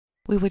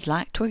We would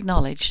like to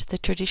acknowledge the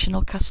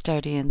traditional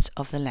custodians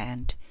of the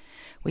land.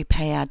 We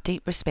pay our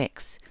deep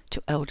respects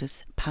to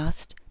elders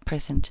past,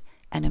 present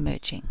and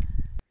emerging.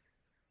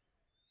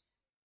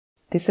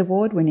 This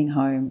award-winning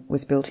home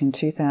was built in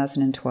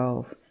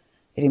 2012.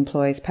 It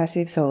employs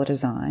passive solar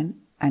design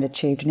and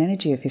achieved an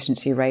energy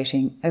efficiency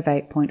rating of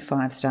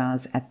 8.5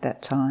 stars at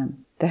that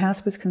time. The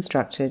house was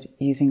constructed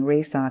using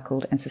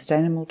recycled and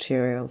sustainable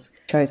materials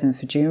chosen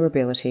for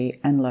durability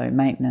and low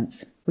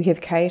maintenance. We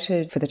have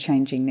catered for the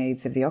changing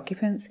needs of the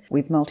occupants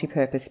with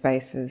multi-purpose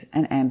spaces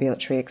and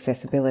ambulatory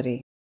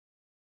accessibility.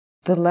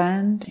 The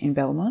land in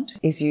Belmont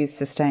is used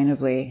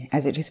sustainably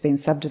as it has been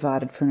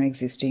subdivided from an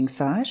existing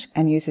site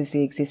and uses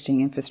the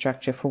existing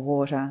infrastructure for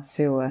water,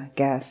 sewer,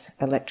 gas,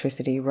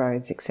 electricity,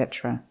 roads,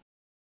 etc.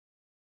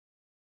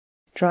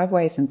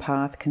 Driveways and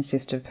path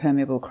consist of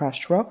permeable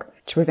crushed rock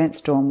to prevent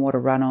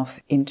stormwater runoff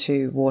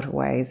into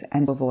waterways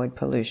and avoid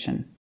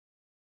pollution.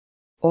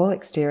 All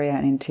exterior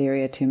and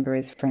interior timber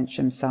is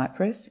Frencham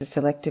cypress, a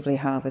selectively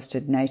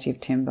harvested native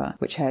timber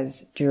which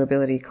has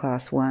durability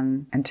class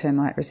 1 and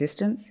termite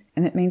resistance,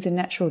 and it means a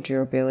natural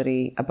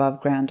durability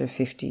above ground of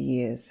 50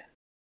 years.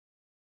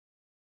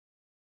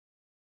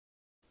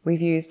 We've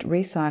used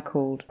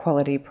recycled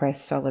quality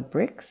pressed solid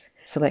bricks,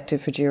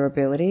 selected for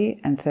durability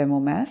and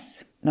thermal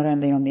mass, not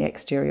only on the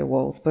exterior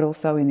walls but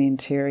also in the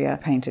interior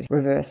painted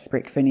reverse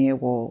brick veneer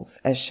walls,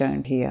 as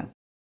shown here.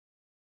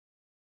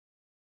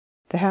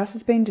 The house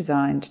has been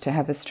designed to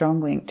have a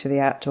strong link to the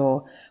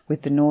outdoor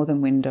with the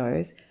northern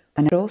windows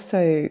and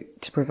also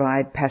to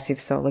provide passive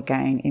solar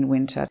gain in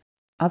winter.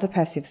 Other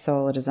passive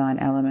solar design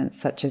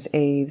elements such as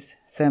eaves,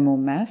 thermal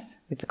mass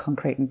with the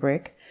concrete and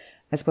brick,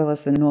 as well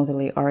as the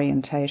northerly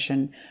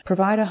orientation,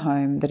 provide a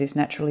home that is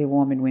naturally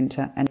warm in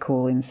winter and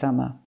cool in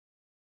summer.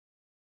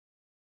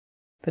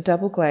 The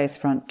double glazed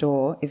front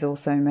door is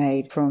also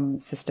made from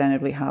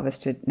sustainably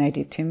harvested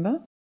native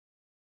timber.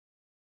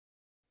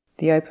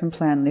 The open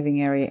plan living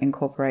area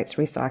incorporates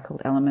recycled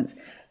elements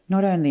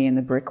not only in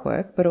the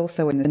brickwork but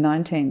also in the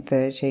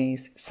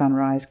 1930s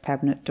sunrise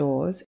cabinet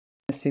doors,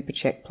 the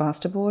Supercheck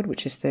plasterboard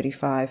which is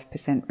 35%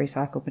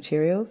 recycled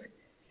materials,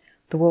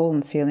 the wall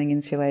and ceiling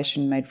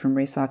insulation made from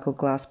recycled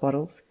glass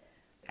bottles,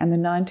 and the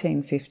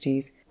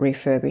 1950s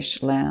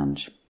refurbished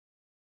lounge.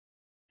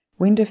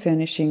 Window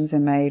furnishings are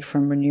made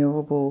from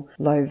renewable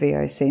low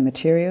VOC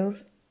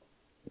materials.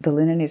 The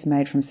linen is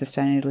made from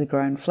sustainably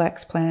grown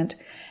flax plant,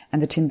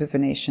 and the timber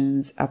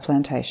Venetians are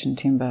plantation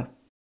timber.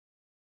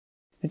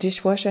 The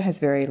dishwasher has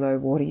very low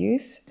water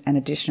use, an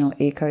additional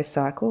eco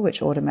cycle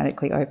which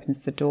automatically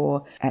opens the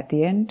door at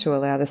the end to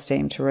allow the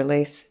steam to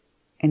release.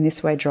 In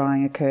this way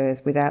drying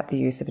occurs without the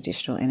use of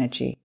additional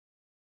energy.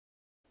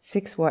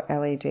 6-watt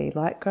LED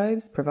light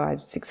globes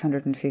provide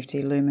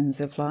 650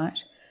 lumens of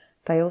light.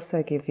 They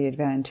also give the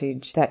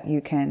advantage that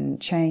you can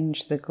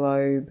change the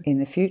globe in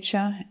the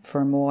future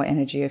for a more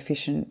energy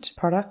efficient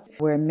product,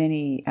 where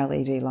many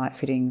LED light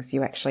fittings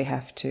you actually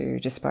have to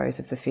dispose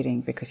of the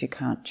fitting because you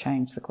can't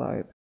change the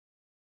globe.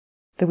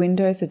 The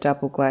windows are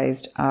double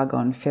glazed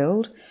argon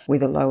filled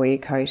with a low E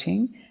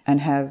coating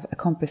and have a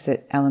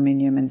composite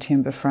aluminium and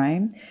timber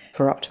frame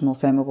for optimal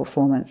thermal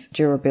performance,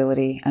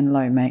 durability and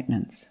low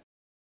maintenance.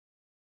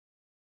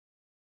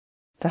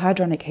 The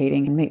hydronic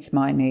heating meets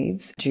my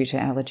needs due to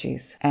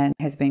allergies and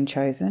has been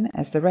chosen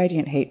as the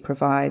radiant heat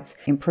provides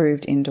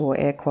improved indoor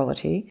air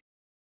quality.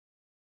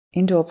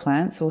 Indoor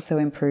plants also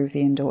improve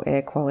the indoor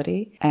air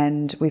quality,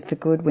 and with the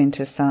good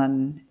winter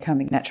sun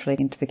coming naturally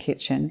into the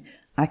kitchen,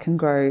 I can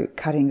grow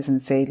cuttings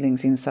and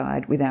seedlings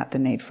inside without the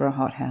need for a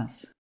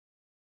hothouse.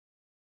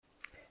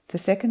 The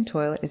second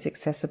toilet is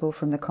accessible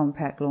from the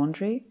compact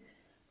laundry.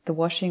 The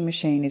washing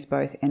machine is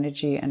both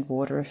energy and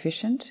water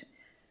efficient.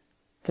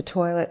 The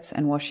toilets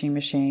and washing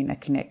machine are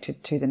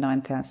connected to the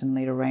 9,000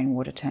 litre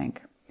rainwater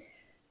tank.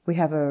 We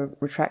have a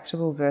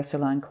retractable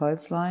Versaline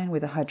clothesline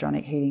with a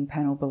hydronic heating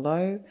panel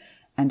below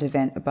and a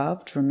vent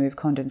above to remove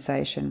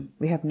condensation.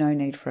 We have no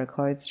need for a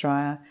clothes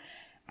dryer,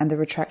 and the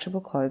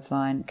retractable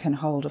clothesline can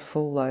hold a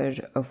full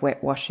load of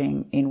wet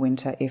washing in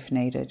winter if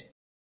needed.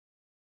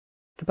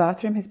 The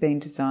bathroom has been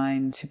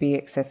designed to be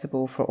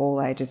accessible for all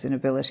ages and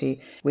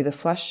ability, with a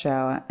flush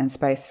shower and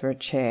space for a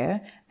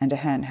chair and a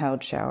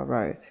handheld shower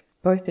rose.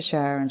 Both the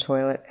shower and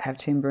toilet have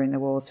timber in the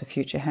walls for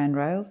future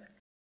handrails.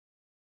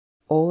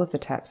 All of the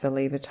taps are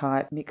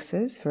lever-type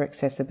mixers for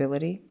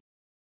accessibility.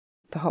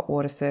 The hot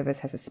water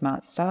service has a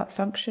smart start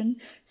function,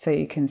 so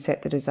you can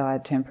set the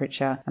desired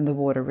temperature and the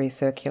water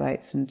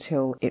recirculates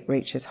until it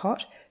reaches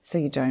hot, so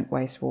you don't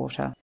waste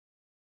water.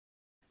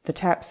 The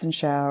taps and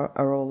shower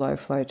are all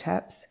low-flow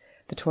taps.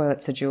 The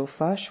toilets are dual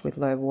flush with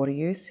low water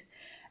use,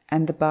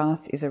 and the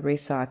bath is a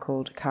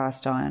recycled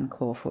cast iron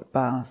clawfoot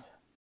bath.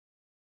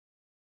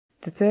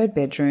 The third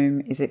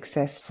bedroom is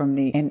accessed from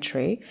the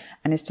entry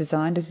and is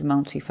designed as a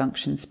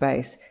multi-function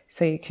space,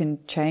 so you can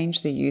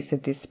change the use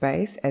of this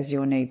space as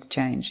your needs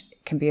change.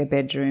 It can be a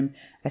bedroom,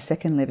 a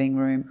second living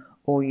room,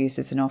 or used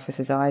as an office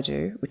as I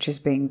do, which has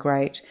been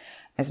great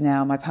as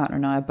now my partner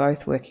and I are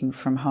both working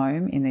from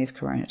home in these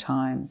corona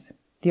times.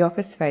 The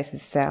office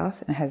faces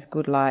south and has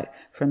good light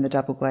from the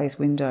double glazed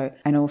window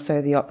and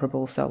also the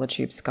operable solar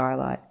tube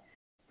skylight.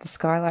 The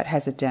skylight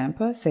has a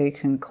damper so you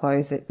can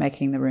close it,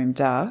 making the room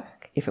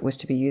dark if it was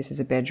to be used as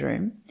a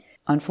bedroom.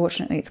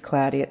 Unfortunately, it's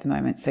cloudy at the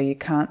moment, so you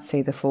can't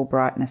see the full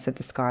brightness of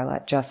the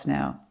skylight just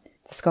now.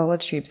 The solar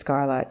tube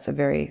skylights are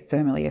very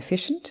thermally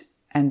efficient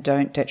and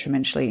don't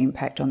detrimentally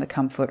impact on the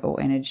comfort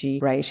or energy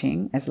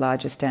rating as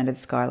larger standard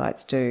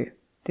skylights do.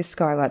 This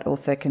skylight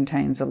also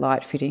contains a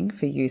light fitting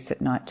for use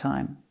at night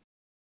time.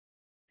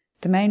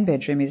 The main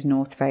bedroom is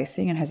north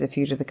facing and has a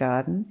view to the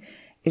garden.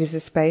 It is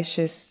a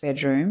spacious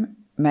bedroom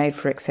made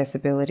for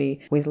accessibility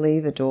with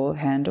lever door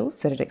handles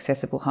set at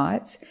accessible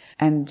heights,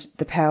 and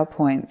the power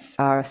points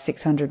are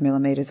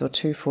 600mm or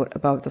 2 foot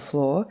above the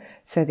floor,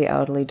 so the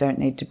elderly don't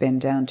need to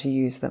bend down to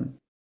use them.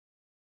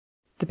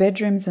 The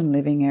bedrooms and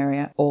living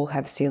area all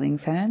have ceiling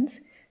fans.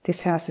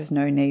 This house has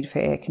no need for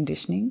air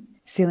conditioning.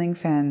 Ceiling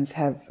fans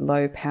have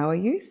low power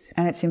use,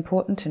 and it's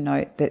important to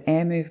note that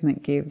air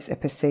movement gives a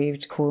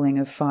perceived cooling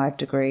of 5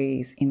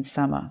 degrees in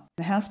summer.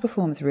 The house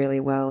performs really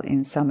well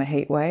in summer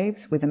heat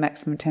waves with a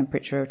maximum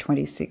temperature of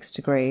 26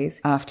 degrees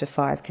after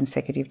 5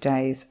 consecutive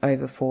days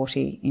over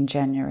 40 in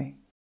January.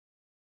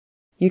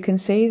 You can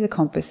see the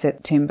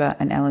composite timber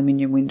and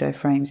aluminium window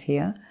frames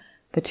here.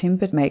 The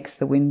timber makes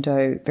the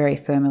window very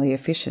thermally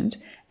efficient,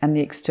 and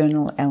the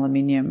external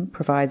aluminium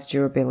provides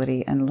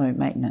durability and low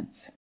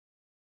maintenance.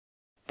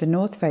 The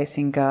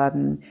north-facing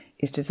garden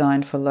is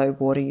designed for low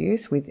water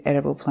use with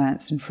edible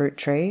plants and fruit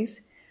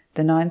trees.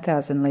 The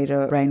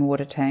 9,000-litre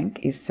rainwater tank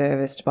is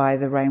serviced by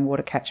the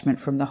rainwater catchment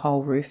from the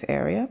whole roof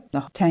area.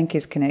 The tank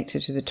is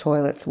connected to the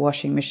toilets,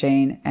 washing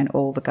machine and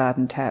all the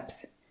garden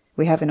taps.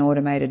 We have an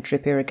automated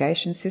drip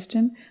irrigation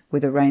system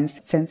with a rain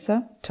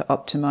sensor to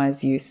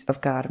optimise use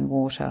of garden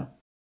water.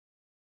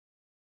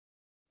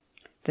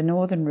 The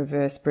northern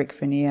reverse brick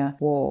veneer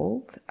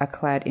walls are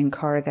clad in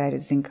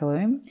corrugated zinc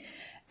aluminum,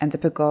 and the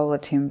pergola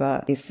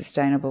timber is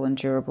sustainable and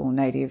durable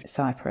native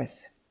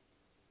cypress.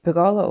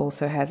 Pergola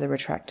also has a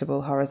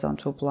retractable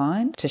horizontal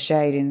blind to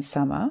shade in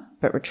summer,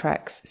 but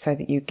retracts so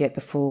that you get the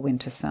full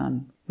winter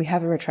sun. We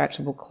have a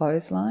retractable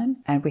clothesline,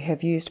 and we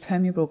have used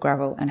permeable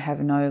gravel and have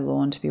no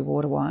lawn to be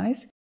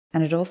water-wise,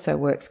 and it also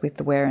works with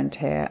the wear and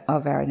tear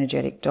of our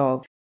energetic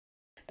dog.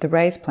 The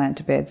raised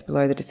planter beds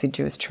below the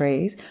deciduous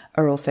trees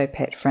are also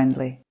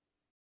pet-friendly.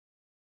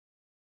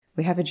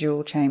 We have a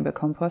dual chamber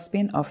compost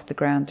bin off the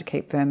ground to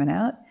keep vermin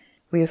out.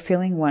 We are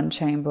filling one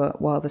chamber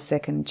while the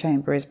second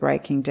chamber is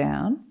breaking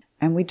down,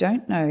 and we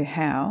don't know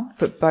how,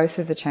 but both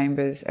of the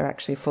chambers are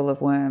actually full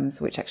of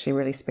worms, which actually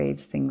really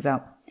speeds things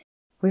up.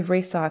 We've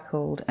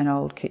recycled an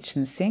old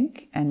kitchen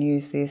sink and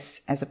used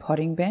this as a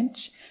potting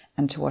bench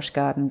and to wash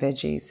garden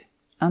veggies.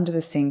 Under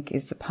the sink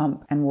is the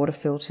pump and water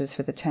filters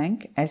for the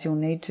tank, as you'll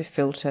need to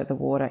filter the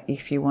water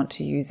if you want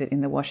to use it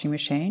in the washing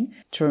machine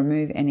to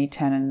remove any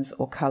tannins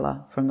or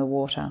colour from the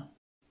water.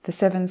 The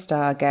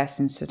 7-star gas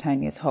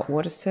instantaneous hot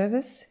water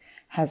service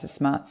has a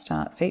smart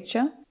start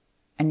feature,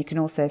 and you can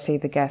also see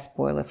the gas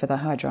boiler for the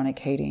hydronic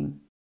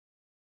heating.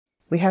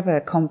 We have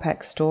a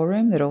compact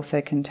storeroom that also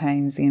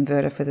contains the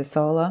inverter for the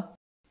solar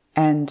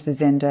and the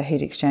Zender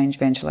heat exchange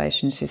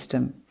ventilation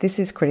system. This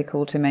is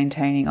critical to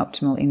maintaining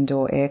optimal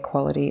indoor air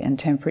quality and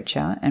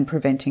temperature and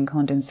preventing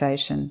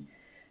condensation.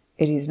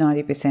 It is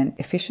 90%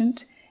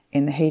 efficient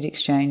in the heat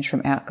exchange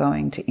from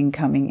outgoing to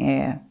incoming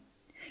air,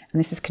 and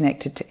this is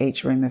connected to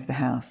each room of the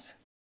house.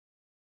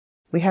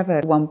 We have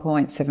a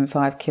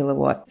 1.75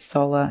 kilowatt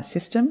solar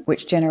system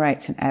which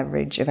generates an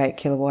average of 8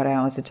 kilowatt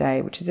hours a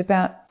day, which is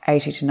about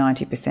 80 to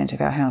 90%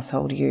 of our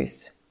household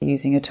use,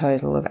 using a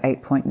total of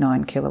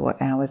 8.9 kilowatt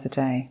hours a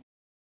day.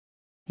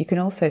 You can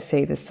also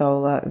see the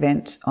solar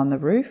vent on the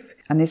roof,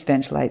 and this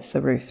ventilates the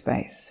roof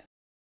space.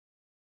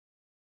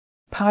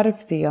 Part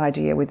of the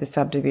idea with the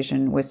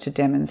subdivision was to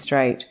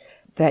demonstrate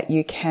that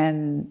you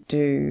can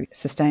do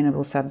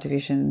sustainable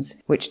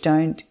subdivisions which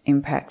don't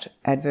impact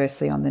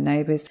adversely on the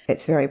neighbours.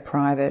 It's very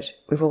private.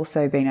 We've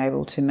also been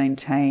able to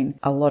maintain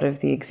a lot of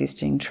the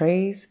existing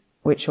trees,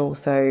 which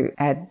also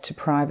add to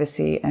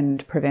privacy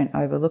and prevent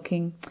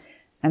overlooking.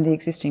 And the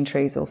existing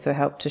trees also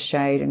help to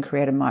shade and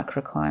create a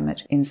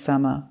microclimate in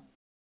summer.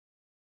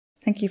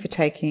 Thank you for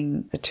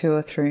taking the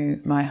tour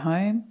through my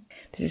home.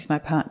 This is my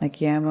partner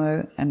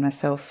Guillermo and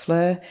myself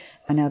Fleur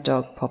and our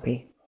dog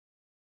Poppy.